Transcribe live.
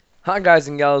Hi guys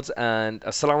and gals and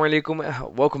assalamu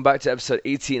alaikum. Welcome back to episode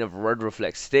 18 of Red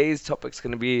Reflex. Today's topic is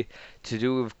going to be to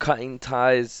do with cutting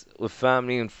ties with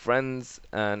family and friends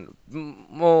and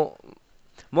more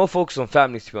focus on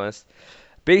family to be honest.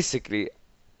 Basically,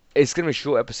 it's gonna be a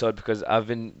short episode because I've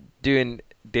been doing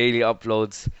daily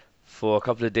uploads for a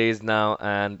couple of days now,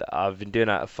 and I've been doing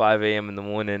it at 5 a.m. in the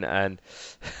morning, and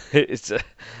it's a,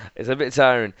 it's a bit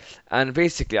tiring. And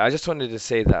basically, I just wanted to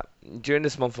say that during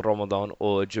this month of Ramadan,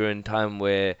 or during time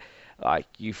where like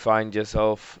you find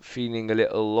yourself feeling a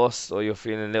little lost or you're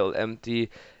feeling a little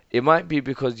empty, it might be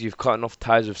because you've cut off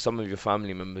ties with some of your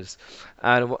family members.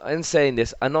 And in saying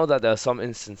this, I know that there are some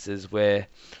instances where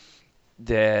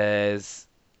there's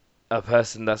a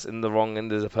person that's in the wrong and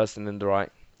there's a person in the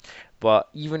right. But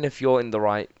even if you're in the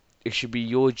right, it should be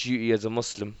your duty as a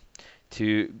Muslim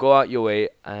to go out your way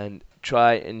and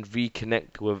try and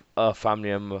reconnect with a family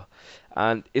member.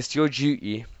 And it's your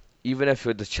duty, even if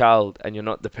you're the child and you're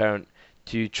not the parent,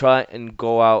 to try and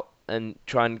go out and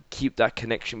try and keep that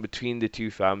connection between the two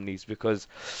families because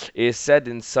it is said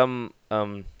in some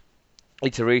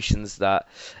iterations that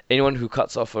anyone who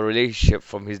cuts off a relationship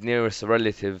from his nearest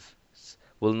relative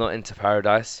will not enter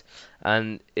paradise.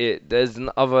 And there's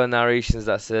other narrations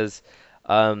that says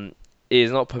it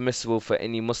is not permissible for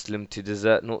any Muslim to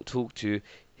desert, not talk to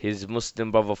his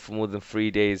Muslim brother for more than 3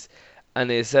 days.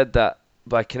 And it is said that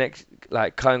by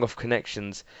cutting off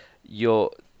connections,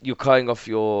 you're cutting off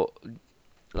your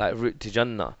route to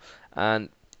Jannah. And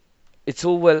it's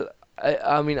all well.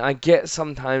 I mean, I get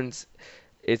sometimes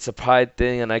it's a pride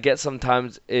thing, and I get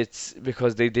sometimes it's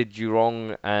because they did you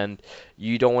wrong and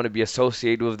you don't want to be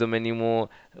associated with them anymore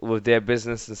with their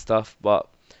business and stuff. But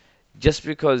just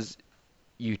because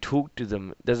you talk to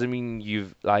them doesn't mean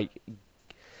you've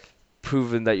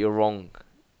proven that you're wrong.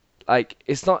 Like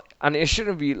it's not, and it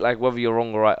shouldn't be like whether you're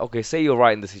wrong or right. Okay, say you're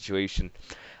right in the situation.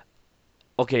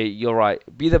 Okay, you're right.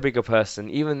 Be the bigger person,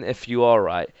 even if you are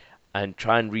right, and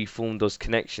try and reform those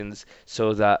connections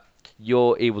so that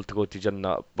you're able to go to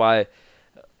Jannah by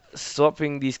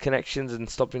stopping these connections and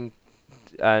stopping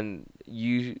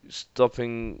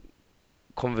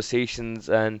conversations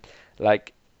and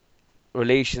like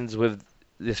relations with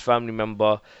this family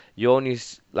member. You're only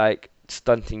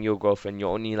stunting your growth, and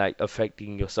you're only like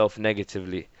affecting yourself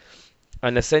negatively.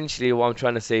 And essentially what I'm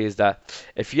trying to say is that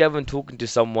if you haven't talked to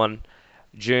someone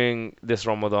during this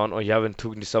Ramadan, or you haven't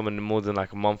talked to someone in more than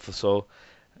like a month or so,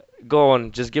 go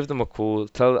on, just give them a call,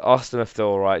 ask them if they're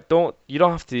alright. You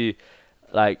don't have to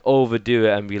like overdo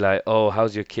it and be like, oh,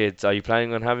 how's your kids? Are you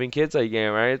planning on having kids? Are you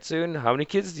getting married soon? How many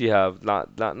kids do you have?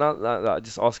 Not that.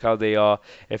 Just ask how they are,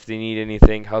 if they need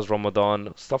anything, how's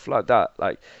Ramadan, stuff like that.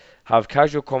 Like, have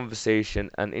casual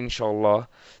conversation, and inshallah,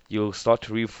 you'll start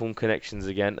to reform connections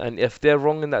again. And if they're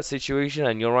wrong in that situation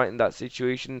and you're right in that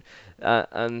situation,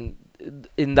 and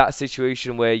in that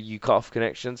situation where you cut off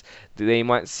connections, they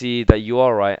might see that you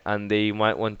are right, and they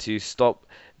might want to stop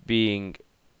being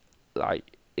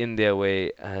like in their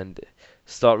way and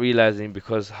start realizing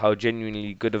because how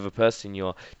genuinely good of a person you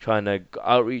are, trying to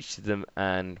outreach to them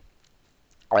and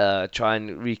try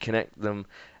and reconnect them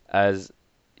as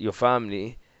your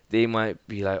family. They might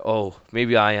be like, oh,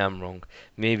 maybe I am wrong.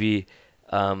 Maybe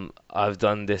I've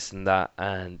done this and that,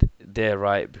 and they're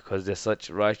right because they're such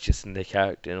righteous in their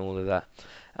character and all of that.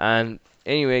 And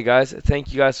anyway, guys,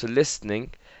 thank you guys for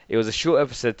listening. It was a short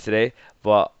episode today,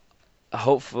 but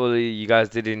hopefully you guys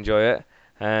did enjoy it.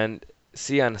 And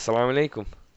see you, and assalamu alaikum.